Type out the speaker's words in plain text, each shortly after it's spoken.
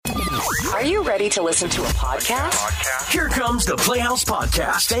Are you ready to listen to a podcast? Here comes the Playhouse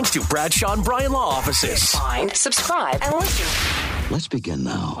Podcast, thanks to Bradshaw and Bryan Law Offices. Find, subscribe, and listen. Let's begin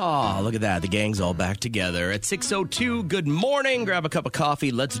now. Oh, look at that. The gang's all back together at 6:02. Good morning. Grab a cup of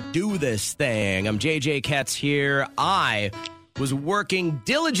coffee. Let's do this thing. I'm JJ Katz here. I was working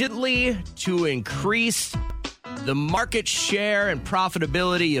diligently to increase the market share and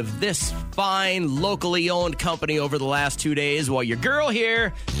profitability of this fine, locally owned company over the last 2 days while your girl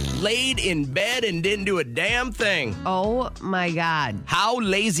here laid in bed and didn't do a damn thing. Oh, my God. How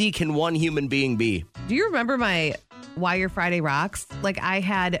lazy can one human being be? Do you remember my Why Your Friday Rocks? Like, I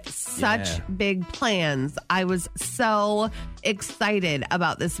had such big plans. I was so excited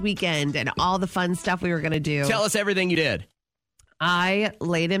about this weekend and all the fun stuff we were going to do. Tell us everything you did. I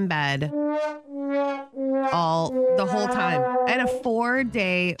laid in bed the whole time. I had a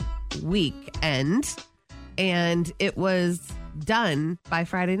 4-day weekend, and it was done by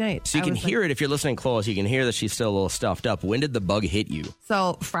Friday night. So you can hear it if you're listening close. You can hear that she's still a little stuffed up. When did the bug hit you?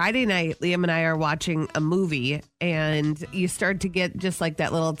 So Friday night, Liam and I are watching a movie, and you start to get just like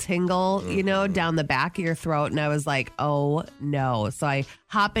that little tingle, you know, down the back of your throat. And I was like, oh, no. So I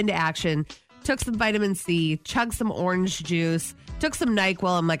hop into action, took some vitamin C, chugged some orange juice, took some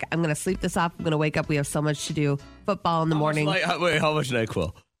NyQuil. I'm like, I'm going to sleep this off. I'm going to wake up. We have so much to do. Football in the morning. Wait, how much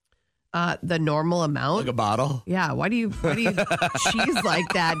NyQuil? The normal amount. Like a bottle? Yeah. Why do you cheese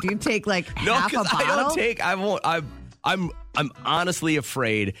like that? Do you take like half a bottle? I don't take. I won't. I'm honestly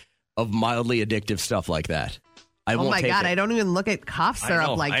afraid of mildly addictive stuff like that. Oh my God! I don't even look at cough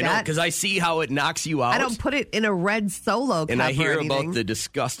syrup like that. I know, because I see how it knocks you out. I don't put it in a red Solo cup. And I hear or anything. about the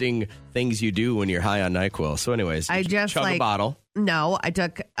disgusting things you do when you're high on NyQuil. So, anyways, I just chug a bottle. No, I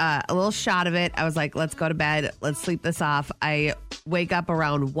took a little shot of it. I was like, let's go to bed. Let's sleep this off. I wake up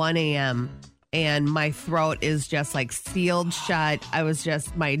around 1 a.m. and my throat is just like sealed shut. I was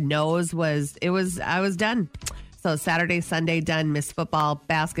done. So Saturday, Sunday, done. Missed football,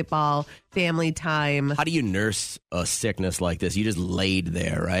 basketball, family time. How do you nurse a sickness like this? You just laid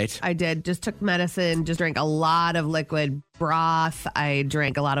there, right? I did. Just took medicine, just drank a lot of liquid broth. I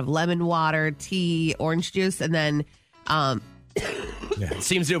drank a lot of lemon water, tea, orange juice, and then... It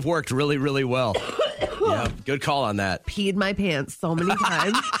seems to have worked really, really well. Yeah, good call on that. Peed my pants so many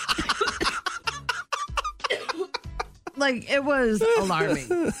times. Like, it was alarming.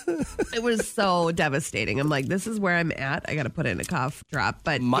 It was so devastating. I'm like, this is where I'm at. I got to put in a cough drop.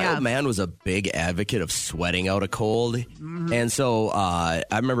 But my old man was a big advocate of sweating out a cold. Mm-hmm. And so I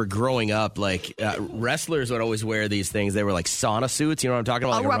remember growing up, like wrestlers would always wear these things. They were like sauna suits. You know what I'm talking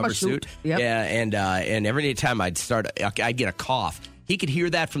about? Like a rubber suit. Yep. Yeah. And every time I'd get a cough. He could hear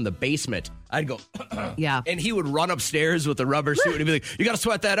that from the basement. I'd go, yeah. And he would run upstairs with a rubber suit and he'd be like, you got to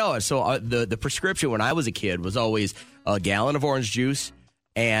sweat that out. So the prescription when I was a kid was always a gallon of orange juice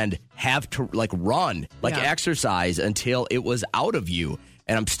and have to like run, like exercise until it was out of you.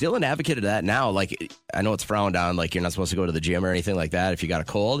 And I'm still an advocate of that now. Like, I know it's frowned on, like you're not supposed to go to the gym or anything like that if you got a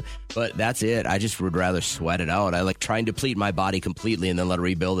cold, but that's it. I just would rather sweat it out. I like try and deplete my body completely and then let it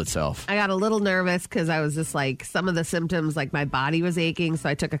rebuild itself. I got a little nervous because I was just like, some of the symptoms, like my body was aching. So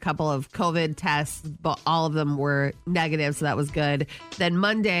I took a couple of COVID tests, but all of them were negative. So that was good. Then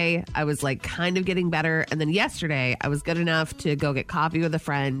Monday, I was like kind of getting better. And then yesterday, I was good enough to go get coffee with a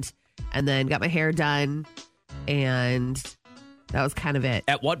friend and then got my hair done. And that was kind of it.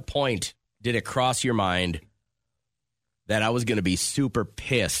 At what point did it cross your mind that I was going to be super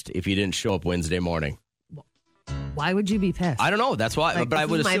pissed if you didn't show up Wednesday morning? Why would you be pissed? I don't know. That's why. Like, but I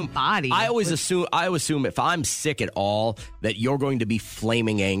would assume. My body. I assume if I'm sick at all that you're going to be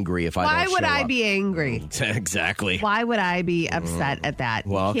flaming angry if I don't show up. Why would I be angry? Exactly. Why would I be upset at that?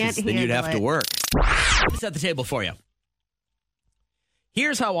 Well, then you'd have to work. Set the table for you.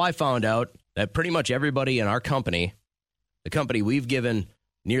 Here's how I found out that pretty much everybody in our company, the company we've given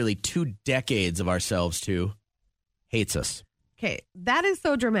nearly 2 decades of ourselves to, hates us. Okay, that is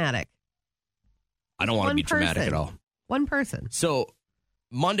so dramatic. I don't want to be dramatic at all. One person. So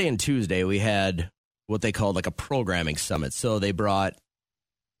Monday and Tuesday, we had what they called like a programming summit. So they brought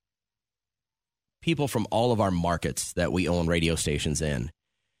people from all of our markets that we own radio stations in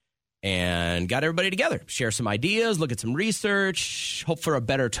and got everybody together, share some ideas, look at some research, hope for a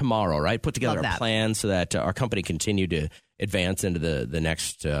better tomorrow, right? Put together a plan so that our company continue to advance into the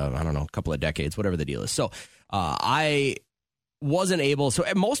next, couple of decades, whatever the deal is. So I wasn't able. So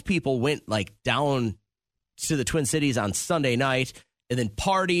most people went like down to the Twin Cities on Sunday night and then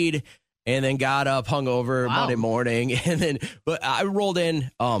partied and then got up hungover Monday morning. But I rolled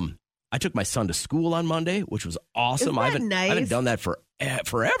in. I took my son to school on Monday, which was awesome. I haven't done that forever.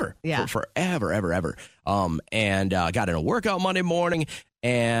 forever. Yeah. Forever, ever. And got in a workout Monday morning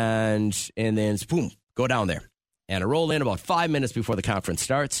and then boom, go down there. And I roll in about 5 minutes before the conference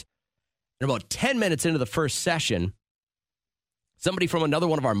starts. And about 10 minutes into the first session, somebody from another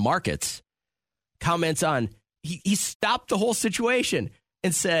one of our markets comments on, he stopped the whole situation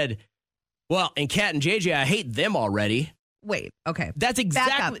and said, well, and Kat and JJ, I hate them already. Wait, okay. That's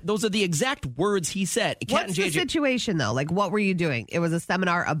exactly, those are the exact words he said. Kat What's and JJ, the situation, though? Like, what were you doing? It was a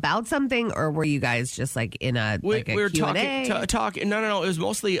seminar about something, or were you guys just, like, in a we were Q&A? talking. No. It was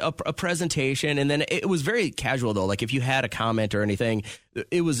mostly a presentation, and then it was very casual, though. Like, if you had a comment or anything,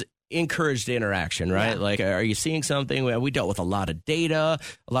 it was encouraged interaction, right? Yeah. Like, are you seeing something? We dealt with a lot of data,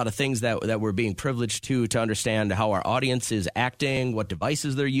 a lot of things that we're being privileged to understand how our audience is acting, what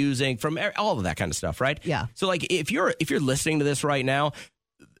devices they're using, from all of that kind of stuff, right? Yeah. So, like, if you're listening to this right now,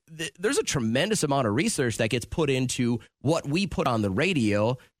 there's a tremendous amount of research that gets put into what we put on the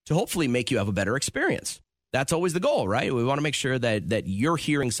radio to hopefully make you have a better experience. That's always the goal, right? We want to make sure that you're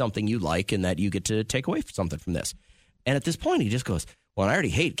hearing something you like and that you get to take away something from this. And at this point, he just goes, well, I already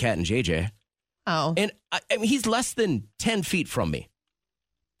hate Kat and JJ. Oh. And I mean, he's less than 10 feet from me.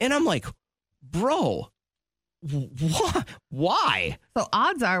 And I'm like, bro, what? Why? So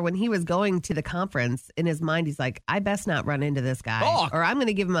odds are when he was going to the conference, in his mind, he's like, I best not run into this guy. Oh. Or I'm going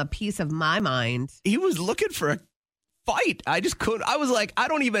to give him a piece of my mind. He was looking for a fight. I just couldn't. I was like, I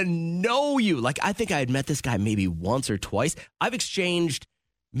don't even know you. Like, I think I had met this guy maybe once or twice. I've exchanged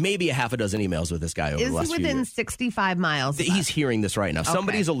maybe a half a dozen emails with this guy over the last Is he few within years. 65 miles? He's hearing this right now. Okay.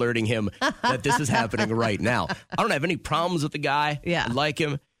 Somebody's alerting him that this is happening right now. I don't have any problems with the guy. Yeah. I like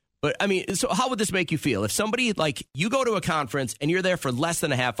him. But, I mean, so how would this make you feel? If somebody, like, you go to a conference and you're there for less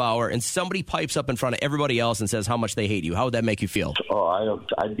than a half hour and somebody pipes up in front of everybody else and says how much they hate you, how would that make you feel? Oh,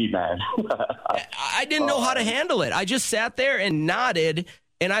 I'd be mad. I didn't know how to handle it. I just sat there and nodded,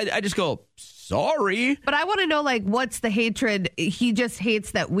 and I just go, sorry. But I want to know, like, what's the hatred? He just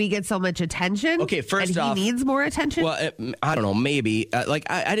hates that we get so much attention. Okay, first and off, he needs more attention. Well, I don't know, maybe.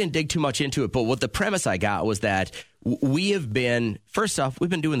 I didn't dig too much into it, but what the premise I got was that we have been, first off, we've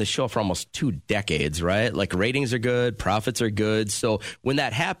been doing the show for almost 2 decades, right? Like, ratings are good, profits are good. So when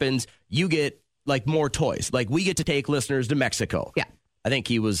that happens, you get, like, more toys. Like, we get to take listeners to Mexico. Yeah. I think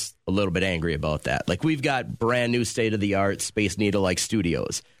he was a little bit angry about that. Like, we've got brand new state-of-the-art Space Needle-like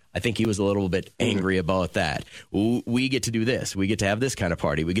studios. I think he was a little bit angry about that. We get to do this. We get to have this kind of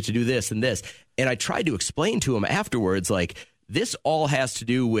party. We get to do this and this. And I tried to explain to him afterwards, like, this all has to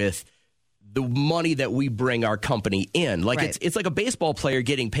do with the money that we bring our company in. Like, right. it's like a baseball player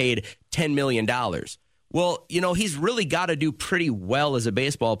getting paid $10 million. Well, you know, he's really got to do pretty well as a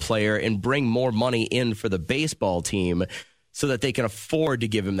baseball player and bring more money in for the baseball team so that they can afford to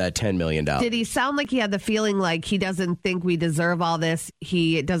give him that $10 million. Did he sound like he had the feeling like he doesn't think we deserve all this?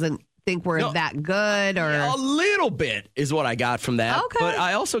 He doesn't think we're that good? Or A little bit is what I got from that. Okay. But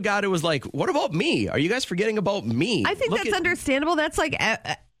I also got, it was like, what about me? Are you guys forgetting about me? I think that's understandable. That's like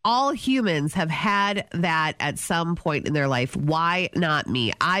all humans have had that at some point in their life. Why not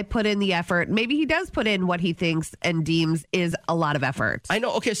me? I put in the effort. Maybe he does put in what he thinks and deems is a lot of effort. I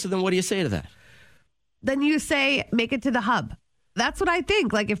know. Okay, so then what do you say to that? Then you say, make it to the hub. That's what I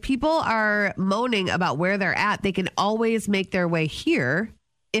think. Like, if people are moaning about where they're at, they can always make their way here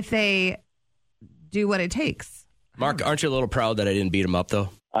if they do what it takes. Mark, aren't you a little proud that I didn't beat him up, though?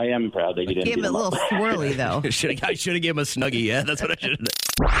 I am proud that you didn't Give him beat a little swirly, though. I should have given him a Snuggie. Yeah, that's what I should have done.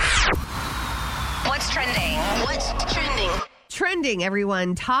 What's trending? What's trending? Trending,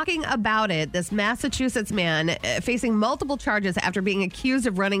 everyone, talking about it. This Massachusetts man facing multiple charges after being accused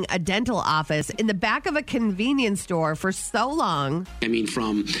of running a dental office in the back of a convenience store for so long. I mean,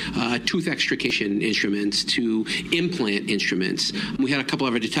 from tooth extrication instruments to implant instruments. We had a couple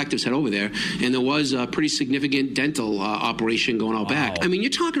of our detectives head over there, and there was a pretty significant dental operation going on back. I mean, you're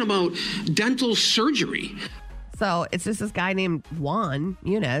talking about dental surgery. So it's just this guy named Juan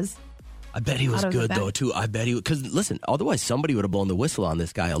Muniz. I bet he was Out of the good, back. though, too. I bet he, because listen, otherwise somebody would have blown the whistle on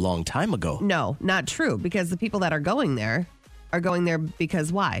this guy a long time ago. No, not true, because the people that are going there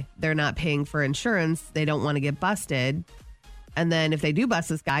because why? They're not paying for insurance. They don't want to get busted. And then if they do bust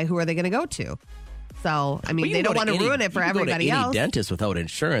this guy, who are they going to go to? So, I mean, they don't want to ruin it for everybody else. else. Any dentist without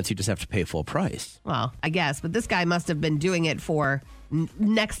insurance, you just have to pay full price. Well, I guess. But this guy must have been doing it for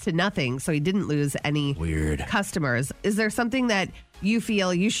next to nothing, so he didn't lose any customers. Is there something that you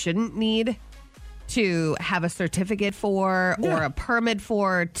feel you shouldn't need to have a certificate for or a permit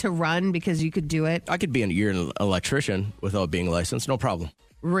for to run because you could do it? I could be an electrician without being licensed, no problem.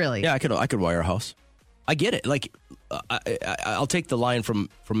 Really? Yeah, I could wire a house. I get it. Like, I'll take the line from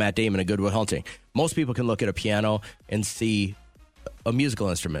Matt Damon in Good Will Hunting. Most people can look at a piano and see a musical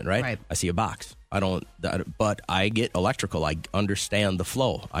instrument, right? Right. I see a box. But I get electrical. I understand the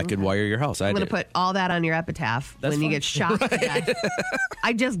flow. I could wire your house. I'm going to put all that on your epitaph when you get shocked to death.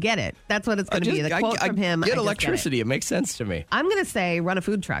 I just get it. That's what it's going to be. The quote from him. I get electricity. It makes sense to me. I'm going to say run a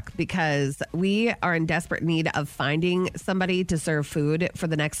food truck because we are in desperate need of finding somebody to serve food for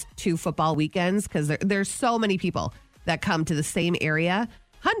the next 2 football weekends because there's so many people that come to the same area.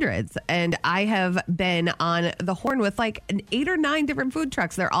 Hundreds. And I have been on the horn with like 8 or 9 different food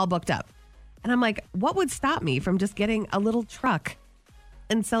trucks. They're all booked up. And I'm like, what would stop me from just getting a little truck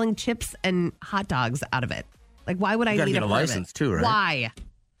and selling chips and hot dogs out of it? Like, why would I need a license too, right?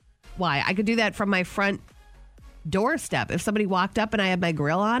 Why? I could do that from my front doorstep. If somebody walked up and I had my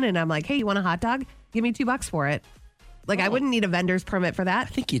grill on and I'm like, hey, you want a hot dog? Give me $2 for it. Like, I wouldn't need a vendor's permit for that. I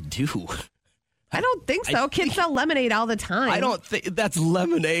think you do. I don't think so. Kids sell lemonade all the time. I don't think that's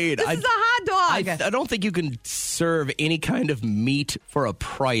lemonade. This is a hot dog. I don't think you can serve any kind of meat for a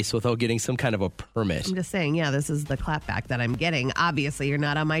price without getting some kind of a permit. I'm just saying, this is the clapback that I'm getting. Obviously, you're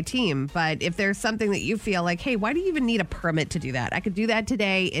not on my team. But if there's something that you feel like, hey, why do you even need a permit to do that? I could do that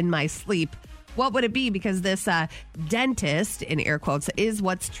today in my sleep. What would it be? Because this dentist, in air quotes, is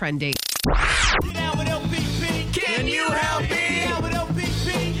what's trending. Can you help me? Can you help me?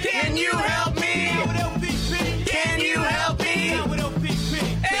 Can you help me?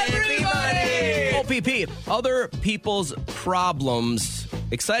 Everybody! OPP, other people's problems.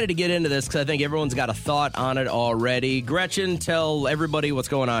 Excited to get into this because I think everyone's got a thought on it already. Gretchen, tell everybody what's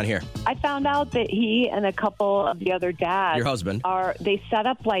going on here. I found out that he and a couple of the other dads, your husband, they set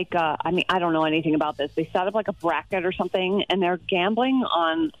up like I don't know anything about this. They set up like a bracket or something, and they're gambling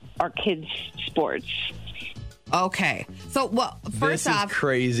on our kids' sports. Okay. So, first off,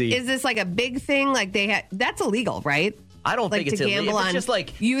 crazy. Is this like a big thing? Like that's illegal, right? I don't think it's illegal. It's just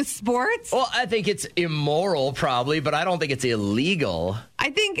like youth sports. Well, I think it's immoral, probably, but I don't think it's illegal. I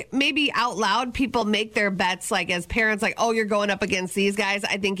think maybe out loud people make their bets, like as parents, like, oh, you're going up against these guys.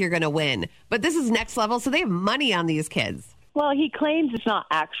 I think you're going to win. But this is next level, so they have money on these kids. Well, he claims it's not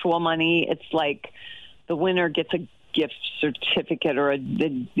actual money. It's like the winner gets a gift certificate or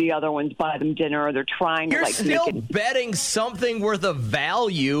the other ones buy them dinner or they're trying You're to still betting something worth of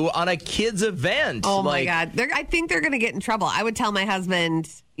value on a kid's event. Oh my God. I think they're going to get in trouble. I would tell my husband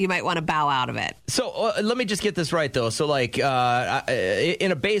you might want to bow out of it. So let me just get this right though. So like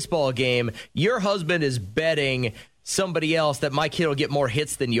in a baseball game, your husband is betting somebody else that my kid will get more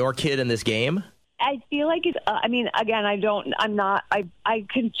hits than your kid in this game? I feel like it's again, I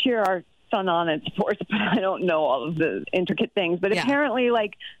can cheer our son on in sports, but I don't know all of the intricate things. But apparently,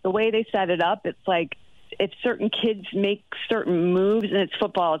 like the way they set it up, it's like if certain kids make certain moves, and it's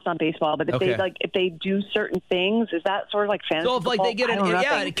football, it's not baseball. But if they do certain things, is that sort of like fantasy? So if like they get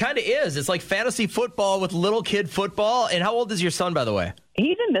it kind of is. It's like fantasy football with little kid football. And how old is your son, by the way?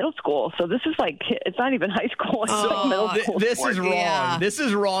 He's in middle school, so this is like, it's not even high school. It's like middle school. This is wrong. Yeah. This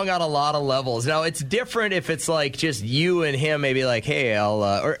is wrong on a lot of levels. Now, it's different if it's like just you and him, maybe like, hey,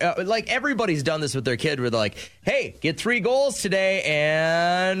 like everybody's done this with their kid where they're like, hey, get 3 goals today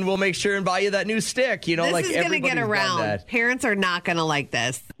and we'll make sure and buy you that new stick. You know, this like is going to get around. Parents are not going to like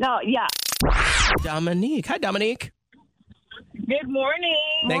this. No, yeah. Dominique. Hi, Dominique. Good morning.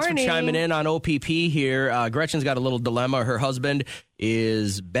 Thanks for chiming in on OPP here. Gretchen's got a little dilemma. Her husband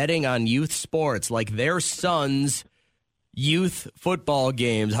is betting on youth sports, like their son's youth football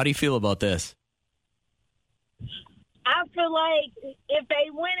games. How do you feel about this? I feel like if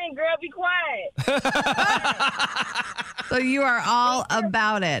they winning, girl, be quiet. So you are all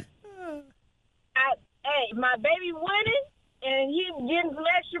about it. Hey, my baby winning. And you getting some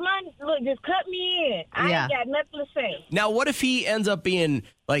extra money? Look, just cut me in. I ain't got nothing to say. Now, what if he ends up being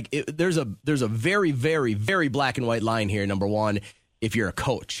like? There's a very, very, very black and white line here. Number one, if you're a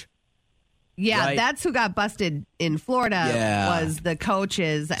coach. Yeah, right? That's who got busted in Florida was the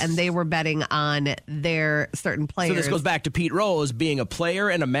coaches, and they were betting on their certain players. So this goes back to Pete Rose being a player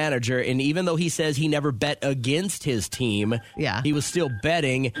and a manager, and even though he says he never bet against his team, he was still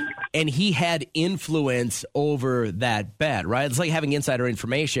betting, and he had influence over that bet, right? It's like having insider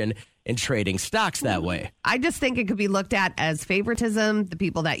information and trading stocks that way. I just think it could be looked at as favoritism. The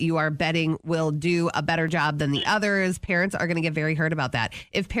people that you are betting will do a better job than the others. Parents are going to get very hurt about that.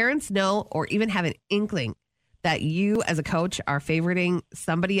 If parents know or even have an inkling that you as a coach are favoriting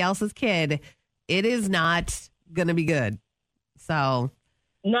somebody else's kid, it is not going to be good. So.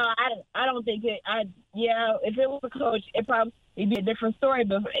 No, I don't think it. If it was a coach, it'd probably be a different story.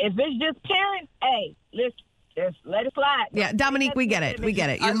 But if it's just parents, hey, listen. Just let it slide. Yeah, Dominique, we get it. We get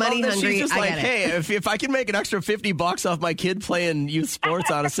it. You're money hungry. She's just I like, get it. hey, if I can make an extra $50 off my kid playing youth sports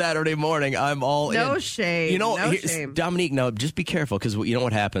on a Saturday morning, I'm all in. No shame. No shame. Dominique, no, just be careful because you know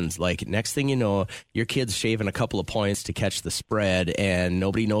what happens? Like, next thing you know, your kid's shaving a couple of points to catch the spread, and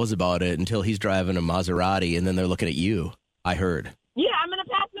nobody knows about it until he's driving a Maserati, and then they're looking at you. I heard. Yeah, I'm in the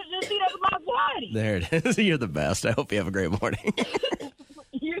passenger seat of my Maserati. There it is. You're the best. I hope you have a great morning.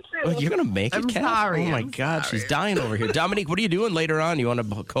 You too. Oh, you're going to make it, I'm Kat? sorry. Oh, my I'm God. sorry. She's dying over here. Dominique, what are you doing later on? You want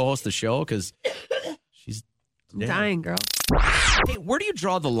to co-host the show? Because she's Dying, girl. Hey, where do you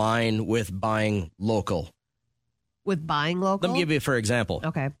draw the line with buying local? With buying local? Let me give you for example.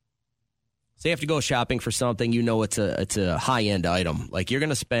 Okay. Say you have to go shopping for something, you know it's a high-end item. Like you're going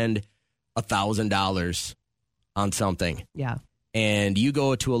to spend $1,000 on something. Yeah. And you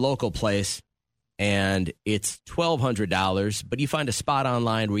go to a local place and it's $1,200, but you find a spot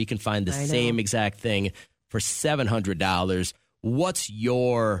online where you can find the same exact thing for $700. What's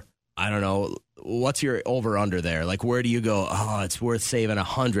your over under there? Like, where do you go? Oh, it's worth saving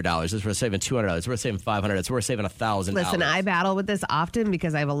 $100. It's worth saving $200. It's worth saving $500. It's worth saving $1,000. Listen, I battle with this often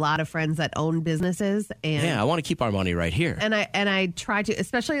because I have a lot of friends that own businesses, and I want to keep our money right here. And I try to,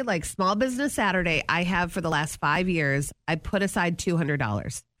 especially like Small Business Saturday. I have for the last 5 years. I put aside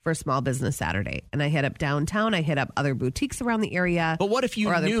 $200 for Small Business Saturday, and I hit up downtown. I hit up other boutiques around the area. But what if you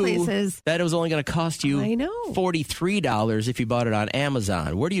knew places that it was only going to cost you $43 if you bought it on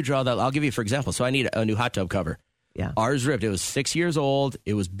Amazon? Where do you draw that? I'll give you for example. So I need a new hot tub cover. Yeah, ours ripped. It was 6 years old.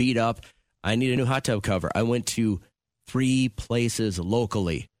 It was beat up. I need a new hot tub cover. I went to 3 places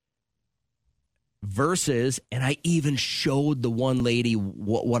locally. And I even showed the one lady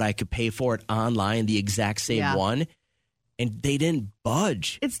what I could pay for it online, the exact same one. And they didn't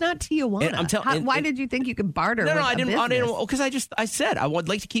budge. It's not Tijuana. And I'm telling. Why did you think you could barter? No, with I didn't. Because I said I would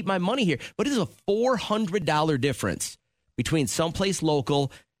like to keep my money here, but it is a $400 difference between someplace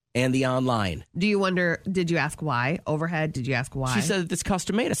local and the online. Do you wonder? Did you ask why? Overhead? Did you ask why? She said it's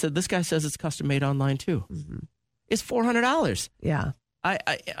custom made. I said this guy says it's custom made online too. Mm-hmm. It's $400. Yeah.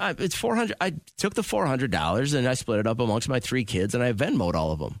 It's $400. I took the $400 and I split it up amongst my 3 kids and I Venmo'd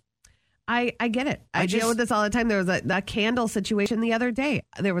all of them. I get it. I deal with this all the time. There was a candle situation the other day.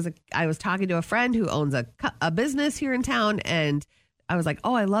 I was talking to a friend who owns a business here in town, and I was like,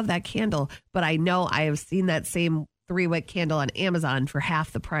 oh, I love that candle. But I know I have seen that same 3-wick candle on Amazon for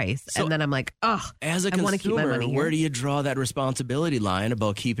half the price. So and then I'm like, oh, as a consumer, keep my money here. Where do you draw that responsibility line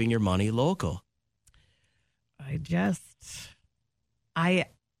about keeping your money local? I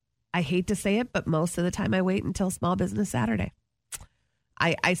hate to say it, but most of the time I wait until Small Business Saturday.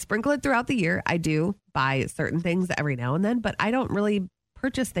 I sprinkle it throughout the year. I do buy certain things every now and then, but I don't really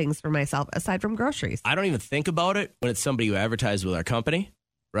purchase things for myself aside from groceries. I don't even think about it when it's somebody who advertises with our company,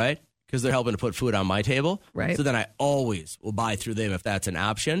 right? Because they're helping to put food on my table. Right. So then I always will buy through them if that's an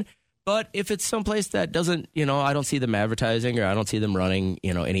option. But if it's someplace that doesn't, I don't see them advertising or I don't see them running,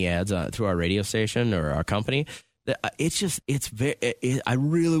 any ads through our radio station or our company, I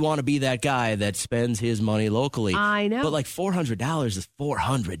really want to be that guy that spends his money locally. I know. But like $400 is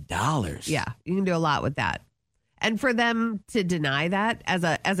 $400. Yeah, you can do a lot with that. And for them to deny that as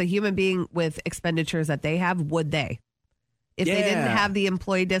a human being with expenditures that they have, would they? If they didn't have the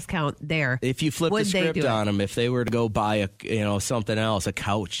employee discount there, if you flip the script on them, if they were to go buy something else, a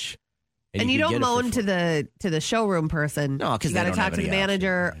couch. And you don't moan to the showroom person. No, because you got to talk to the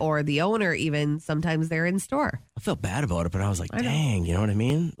manager or the owner. Even sometimes they're in store. I felt bad about it, but I was like, dang, you know what I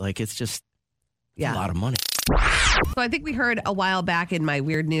mean? Like it's just a lot of money. So I think we heard a while back in my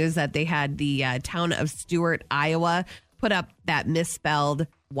weird news that they had the town of Stuart, Iowa, put up that misspelled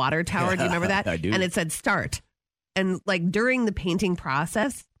water tower. Do you remember that? I do. And it said start. And like during the painting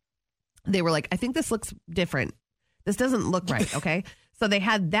process, they were like, I think this looks different. This doesn't look right. Okay. So they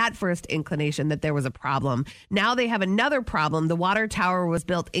had that first inclination that there was a problem. Now they have another problem. The water tower was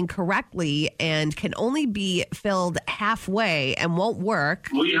built incorrectly and can only be filled halfway and won't work.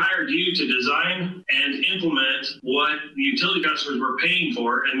 We hired you to design and implement what the utility customers were paying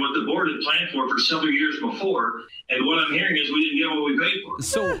for and what the board had planned for several years before. And what I'm hearing is we didn't get what we paid for.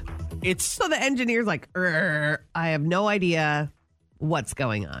 So the engineer's like, I have no idea what's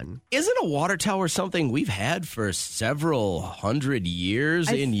going on. Isn't a water tower something we've had for several hundred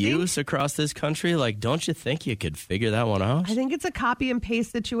years in use across this country? Like, don't you think you could figure that one out? I think it's a copy and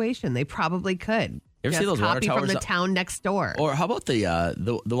paste situation. They probably could. You ever see those water towers from the town next door? Or how about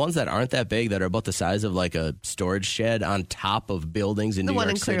the ones that aren't that big, that are about the size of like a storage shed on top of buildings in New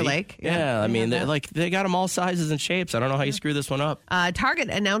York City? The one in Clear Lake. Yeah, I mean, they got them all sizes and shapes. I don't know how you screw this one up. Target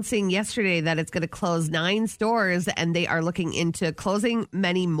announcing yesterday that it's going to close 9 stores, and they are looking into closing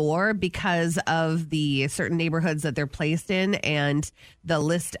many more because of the certain neighborhoods that they're placed in and the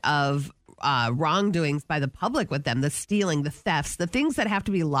list of wrongdoings by the public with them, the stealing, the thefts, the things that have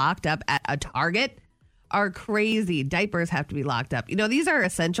to be locked up at a Target are crazy. Diapers have to be locked up. These are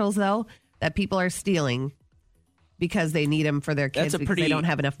essentials, though, that people are stealing because they need them for their kids because they don't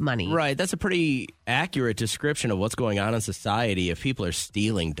have enough money. Right. That's a pretty accurate description of what's going on in society if people are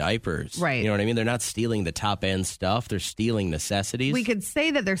stealing diapers. Right. You know what I mean? They're not stealing the top-end stuff. They're stealing necessities. We could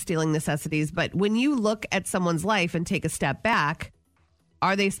say that they're stealing necessities, but when you look at someone's life and take a step back,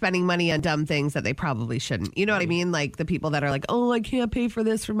 are they spending money on dumb things that they probably shouldn't? You know what I mean? Like the people that are like, oh, I can't pay for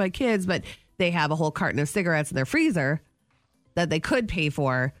this for my kids, but they have a whole carton of cigarettes in their freezer that they could pay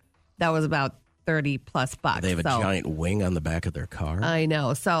for. That was about $30+ bucks. They have a giant wing on the back of their car. I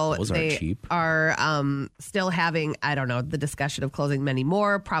know. So those they aren't cheap. Are still having, I don't know, the discussion of closing many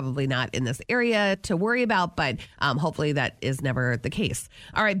more. Probably not in this area to worry about, but hopefully that is never the case.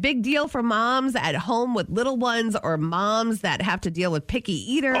 All right, big deal for moms at home with little ones or moms that have to deal with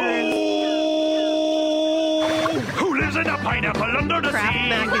picky eaters. Who lives in a pineapple under the Kraft sea?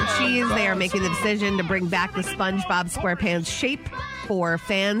 Mac and Cheese, they are making the decision to bring back the SpongeBob SquarePants shape for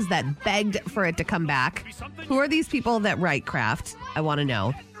fans that begged for it to come back. Who are these people that write Kraft? I want to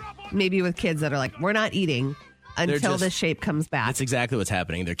know. Maybe with kids that are like, we're not eating until the shape comes back. That's exactly what's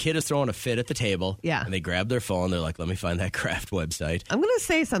happening. Their kid is throwing a fit at the table. Yeah. And they grab their phone. They're like, let me find that Kraft website. I'm going to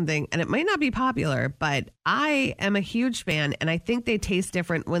say something, and it might not be popular, but I am a huge fan, and I think they taste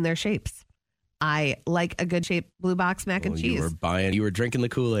different when they're shapes. I like a good shaped blue box mac and cheese. You were drinking the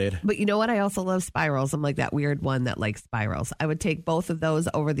Kool-Aid. But you know what? I also love spirals. I'm like that weird one that likes spirals. I would take both of those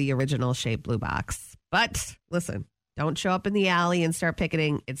over the original shaped blue box. But listen, don't show up in the alley and start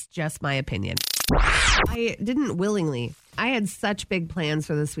picketing. It's just my opinion. I didn't willingly. I had such big plans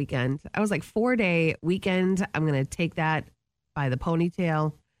for this weekend. I was like 4-day weekend. I'm going to take that by the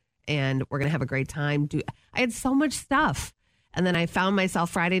ponytail and we're going to have a great time. I had so much stuff. And then I found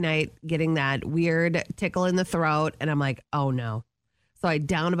myself Friday night getting that weird tickle in the throat. And I'm like, oh no. So I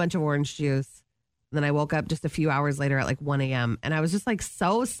downed a bunch of orange juice. And then I woke up just a few hours later at like 1 a.m. And I was just like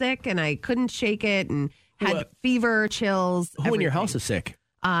so sick and I couldn't shake it and had fever, chills. Who in your house is sick?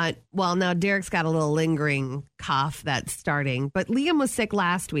 Well, now Derek's got a little lingering cough that's starting. But Liam was sick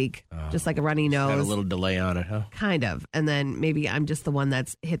last week, just like a runny nose. Got a little delay on it, huh? Kind of. And then maybe I'm just the one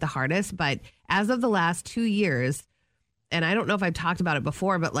that's hit the hardest. But as of the last 2 years, and I don't know if I've talked about it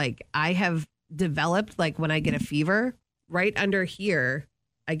before, but like I have developed, like when I get a fever, right under here,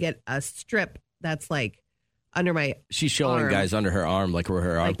 I get a strip that's like under my She's showing arm. Guys under her arm, like where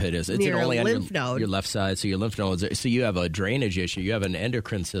her armpit is. It's only on your left side, so your lymph nodes. So you have a drainage issue. You have an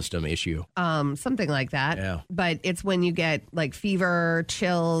endocrine system issue. Something like that. Yeah. But it's when you get like fever,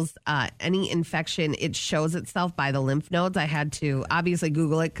 chills, any infection, it shows itself by the lymph nodes. I had to obviously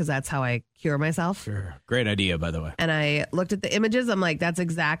Google it because that's how I cure myself. Sure. Great idea, by the way. And I looked at the images. I'm like, that's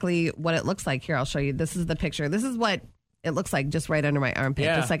exactly what it looks like. Here, I'll show you. This is the picture. This is what it looks like just right under my armpit.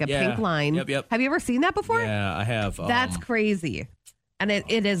 Just like a pink line. Yep. Have you ever seen that before? Yeah, I have. That's crazy. And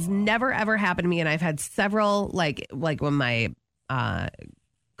it has never, ever happened to me. And I've had several, like when my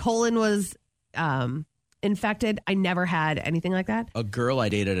colon was infected, I never had anything like that. A girl I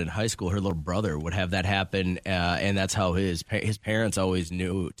dated in high school, her little brother would have that happen. And that's how his parents always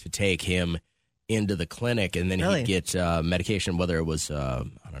knew to take him into the clinic, and then he'd get medication, whether it was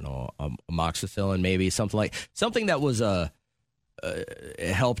amoxicillin, maybe something that was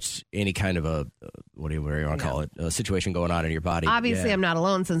helped any kind of a what do you want to call it, a situation going on in your body. Obviously, I'm not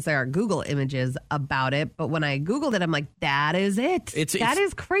alone since there are Google images about it. But when I Googled it, I'm like, that is it. That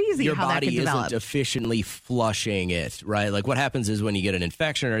is crazy. Your how body that could develop. isn't efficiently flushing it, right? Like what happens is when you get an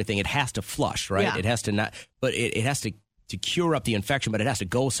infection or anything, it has to flush, right? Yeah. It has to not, but it has to cure up the infection, but it has to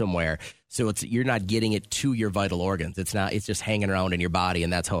go somewhere. So you're not getting it to your vital organs. It's just hanging around in your body,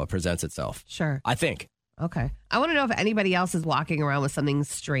 and that's how it presents itself. Sure. I think. Okay. I want to know if anybody else is walking around with something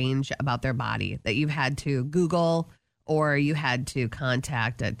strange about their body that you've had to Google or you had to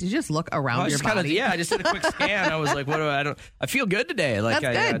contact. Did you just look around your body? I just did a quick scan. I was like, I feel good today. Like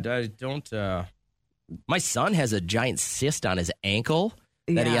That's good. I don't, my son has a giant cyst on his ankle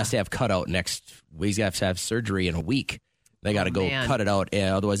that he has to have cut out next. He's going to have surgery in a week. They got to go cut it out.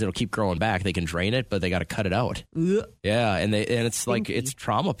 Otherwise, it'll keep growing back. They can drain it, but they got to cut it out. Yeah, and it's like it's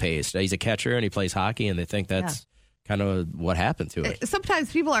trauma-paced. He's a catcher, and he plays hockey, and they think that's kind of what happened to it. Sometimes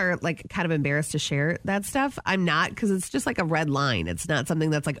people are like kind of embarrassed to share that stuff. I'm not, because it's just like a red line. It's not something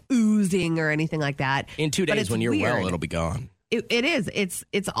that's like oozing or anything like that. In 2 days when you're weird. well, it'll be gone. It is.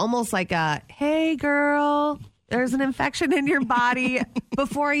 It's almost like a, hey, girl, there's an infection in your body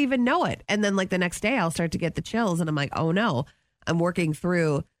before I even know it. And then like the next day I'll start to get the chills and I'm like, oh no, I'm working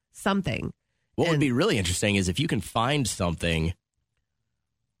through something. What would be really interesting is if you can find something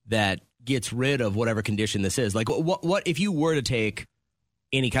that gets rid of whatever condition this is. Like what if you were to take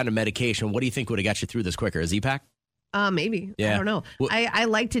any kind of medication, what do you think would have got you through this quicker? A Z-Pack? Maybe. Yeah. I don't know. Well, I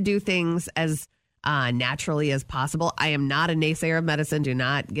like to do things as naturally as possible. I am not a naysayer of medicine. Do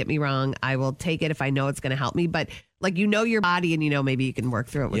not get me wrong. I will take it if I know it's going to help me. But like, you know your body and you know maybe you can work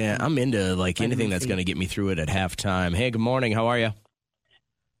through it. Yeah, I'm into like anything that's going to get me through it at halftime. Hey, good morning. How are you?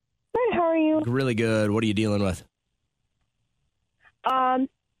 Good. How are you? Really good. What are you dealing with?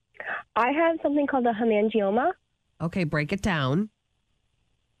 I have something called a hemangioma. Okay, break it down.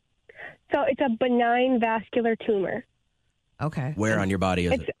 So it's a benign vascular tumor. Okay. Where on your body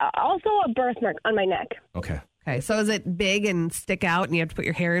is it's it? Also a birthmark on my neck. Okay. Okay, so is it big and stick out and you have to put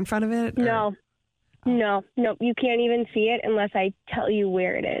your hair in front of it? Or? No. You can't even see it unless I tell you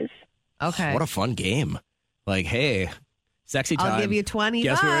where it is. Okay. What a fun game. Like, hey, sexy time. I'll give you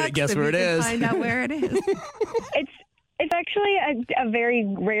 $20. Guess where it is. Find out where it is. It's actually a very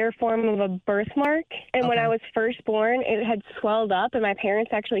rare form of a birthmark. And when I was first born, it had swelled up, and my parents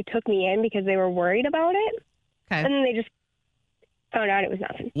actually took me in because they were worried about it. Okay. And then they just found out it was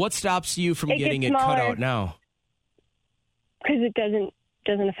nothing. What stops you from getting it cut out now? Because it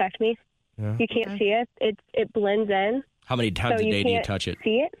doesn't affect me. Yeah. You can't see it. It blends in. How many times a day do you touch it?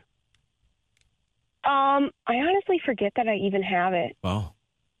 See it? I honestly forget that I even have it. Wow.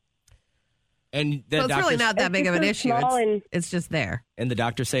 And so it's really not that big of an issue. It's just there. And the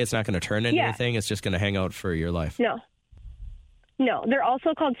doctors say it's not going to turn into anything. It's just going to hang out for your life. No. They're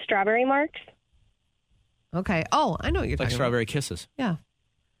also called strawberry marks. Okay. Oh, I know what you're talking about. Like strawberry kisses. Yeah.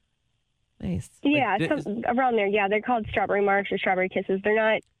 Nice. Yeah, around there. Yeah, they're called strawberry marks or strawberry kisses.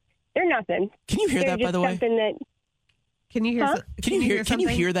 They're nothing. Can you hear that, by the way? Can you hear? Huh? Can you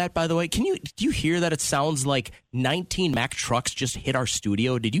hear that, by the way? Do you hear that? It sounds like 19 Mack trucks just hit our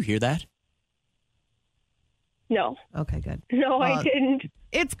studio. Did you hear that? No. Okay, good. No, I didn't.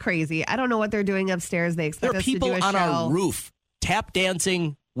 It's crazy. I don't know what they're doing upstairs. They expect us to do a show. There are people on our roof tap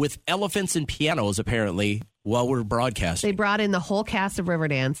dancing with elephants and pianos, apparently, while we're broadcasting. They brought in the whole cast of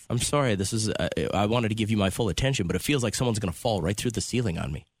Riverdance. I'm sorry. This is. I wanted to give you my full attention, but it feels like someone's going to fall right through the ceiling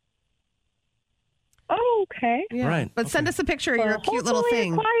on me. Oh, okay. Yeah. Right. But send us a picture of your cute little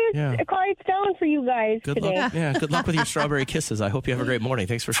thing. It quiets down for you guys today. Luck. Yeah, good luck with your strawberry kisses. I hope you have a great morning.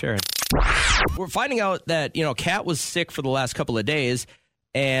 Thanks for sharing. We're finding out that, Kat was sick for the last couple of days,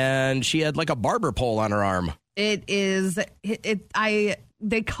 and she had like a barber pole on her arm. They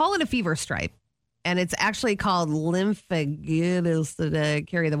call it a fever stripe, and it's actually called lymphagitis, to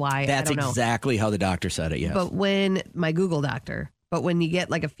carry the Y. That's I don't know. Exactly how the doctor said it, yes. But when you get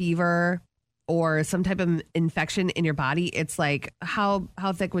like a fever or some type of infection in your body, it's like, how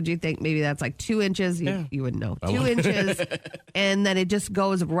thick would you think? Maybe that's like 2 inches. You wouldn't know. 2 inches. And then it just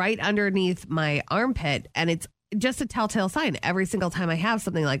goes right underneath my armpit. And it's just a telltale sign. Every single time I have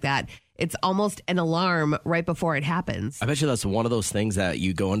something like that, it's almost an alarm right before it happens. I bet you that's one of those things that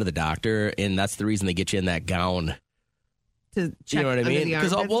you go into the doctor, and that's the reason they get you in that gown. To check, you know what I mean?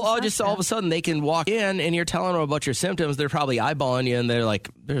 Because all of a sudden they can walk in and you're telling them about your symptoms. They're probably eyeballing you and they're like,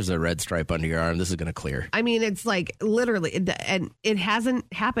 "There's a red stripe under your arm. This is going to clear." I mean, it's like literally, and it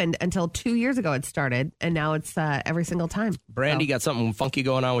hasn't happened until 2 years ago. It started, and now it's every single time. Brandy, got something funky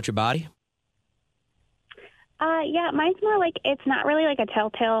going on with your body? Yeah, mine's more like, it's not really like a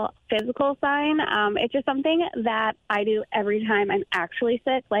telltale physical sign. It's just something that I do every time I'm actually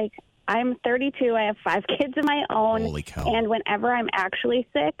sick. Like, I'm 32. I have 5 kids of my own. Holy cow. And whenever I'm actually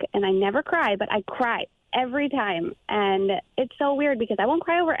sick, and I never cry, but I cry every time. And it's so weird because I won't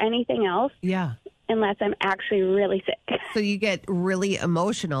cry over anything else. Yeah. Unless I'm actually really sick. So you get really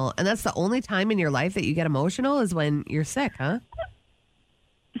emotional. And that's the only time in your life that you get emotional is when you're sick, huh?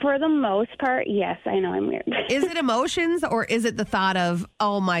 For the most part, yes. I know I'm weird. Is it emotions, or is it the thought of,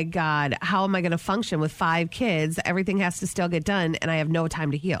 oh my God, how am I going to function with 5 kids? Everything has to still get done and I have no time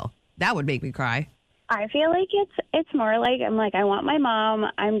to heal. That would make me cry. I feel like it's more like, I'm like, I want my mom.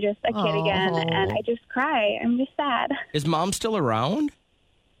 I'm just a kid again, and I just cry. I'm just sad. Is mom still around?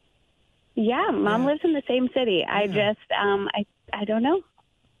 Yeah, mom lives in the same city. I just, I don't know.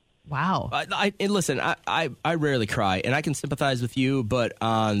 Wow. Listen, I rarely cry, and I can sympathize with you, but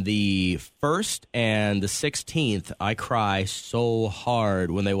on the 1st and the 16th, I cry so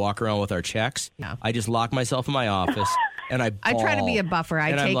hard when they walk around with our checks. Yeah. I just lock myself in my office, and I bawl. I try to be a buffer.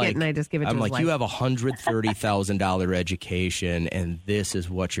 I take it, and I just give it to his I'm like, wife. you have a $130,000 education, and this is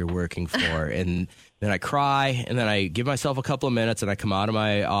what you're working for. And then I cry, and then I give myself a couple of minutes, and I come out of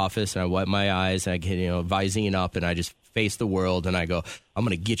my office, and I wipe my eyes, and I get, Visine up, and I just face the world, and I go, I'm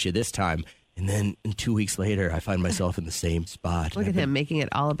going to get you this time. And then 2 weeks later, I find myself in the same spot. Look at him making it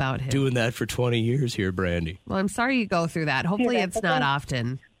all about him. Doing that for 20 years here, Brandy. Well, I'm sorry you go through that. Hopefully it's not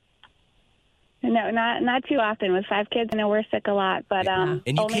often. No, not too often. With 5 kids, I know we're sick a lot, but only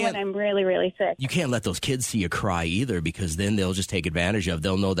when I'm really, really sick. You can't let those kids see you cry either, because then they'll just take advantage of.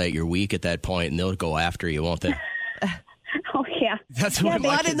 They'll know that you're weak at that point, and they'll go after you, won't they? Oh, yeah. That's what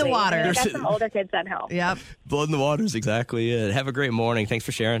blood in the water. I got some older kids that help. Yep. Blood in the water is exactly it. Have a great morning. Thanks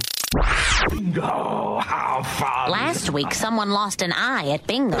for sharing. Bingo! How fun! Last week, someone lost an eye at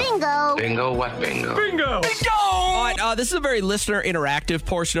bingo. Bingo! Bingo what bingo? Bingo! Bingo! All right, this is a very listener interactive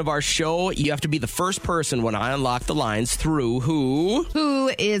portion of our show. You have to be the first person when I unlock the lines through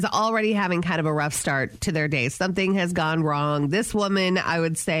who is already having kind of a rough start to their day. Something has gone wrong. This woman, I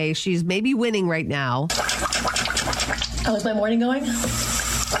would say, she's maybe winning right now. How's my morning going? I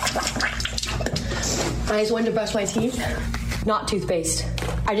just wanted to brush my teeth. Not toothpaste.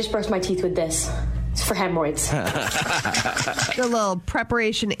 I just brushed my teeth with this. It's for hemorrhoids. The little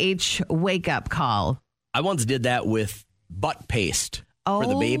Preparation H wake-up call. I once did that with butt paste for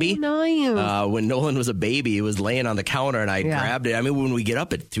the baby. Nice. When Nolan was a baby, it was laying on the counter, and I grabbed it. I mean, when we get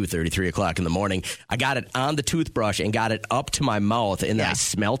up at 2:30, 3 o'clock in the morning, I got it on the toothbrush and got it up to my mouth, and then I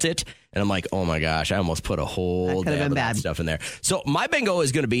smelt it. And I'm like, oh, my gosh, I almost put a whole dab of that stuff in there. So my bingo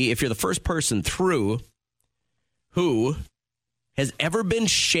is going to be, if you're the first person through who has ever been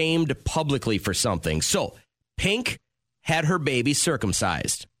shamed publicly for something. So Pink had her baby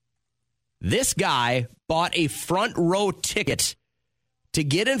circumcised. This guy bought a front row ticket to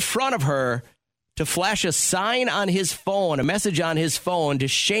get in front of her to flash a sign on his phone, a message on his phone to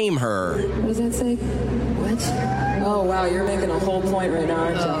shame her. What does that say? What? Oh, wow, you're making a whole point right now,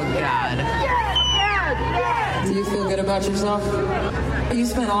 aren't you? Oh, God. Yes! Do you feel good about yourself? You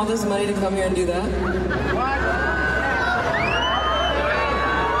spent all this money to come here and do that?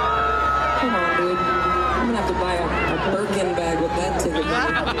 Come on, dude. I'm going to have to buy a Birkin bag with that ticket.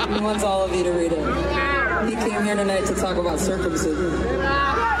 He wants all of you to read it. He came here tonight to talk about circumcision.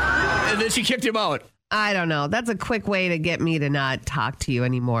 And then she kicked him out. I don't know. That's a quick way to get me to not talk to you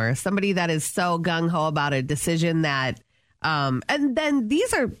anymore. Somebody that is so gung-ho about a decision that, and then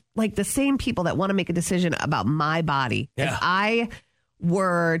these are like the same people that want to make a decision about my body. Yeah. If I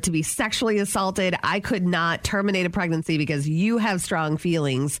were to be sexually assaulted, I could not terminate a pregnancy because you have strong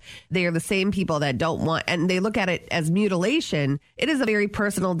feelings. They are the same people that don't want, and they look at it as mutilation. It is a very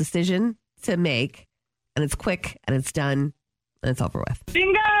personal decision to make, and it's quick, and it's done, and it's over with.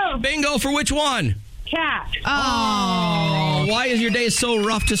 Bingo! Bingo for which one? Cat. Oh, why is your day so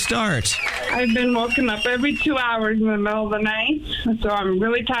rough to start? I've been woken up every 2 hours in the middle of the night, so I'm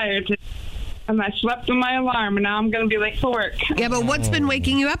really tired today. And I slept with my alarm, and now I'm going to be late for work. Yeah, but what's been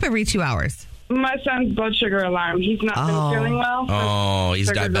waking you up every 2 hours? My son's blood sugar alarm. He's not been feeling well. Oh,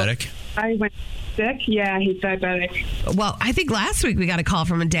 he's diabetic? I went sick. Yeah, he's diabetic. Well, I think last week we got a call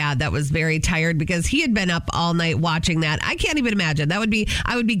from a dad that was very tired because he had been up all night watching that. I can't even imagine. I would be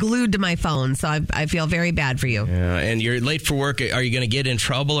glued to my phone, so I feel very bad for you. Yeah, and you're late for work. Are you going to get in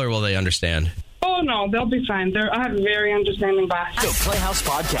trouble, or will they understand? Oh, no, they'll be fine. I have a very understanding boss. The Playhouse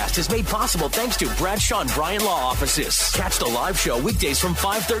Podcast is made possible thanks to Bradshaw and Bryan Law Offices. Catch the live show weekdays from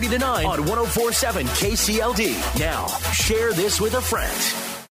 5:30 to 9 on 104.7 KCLD. Now, share this with a friend.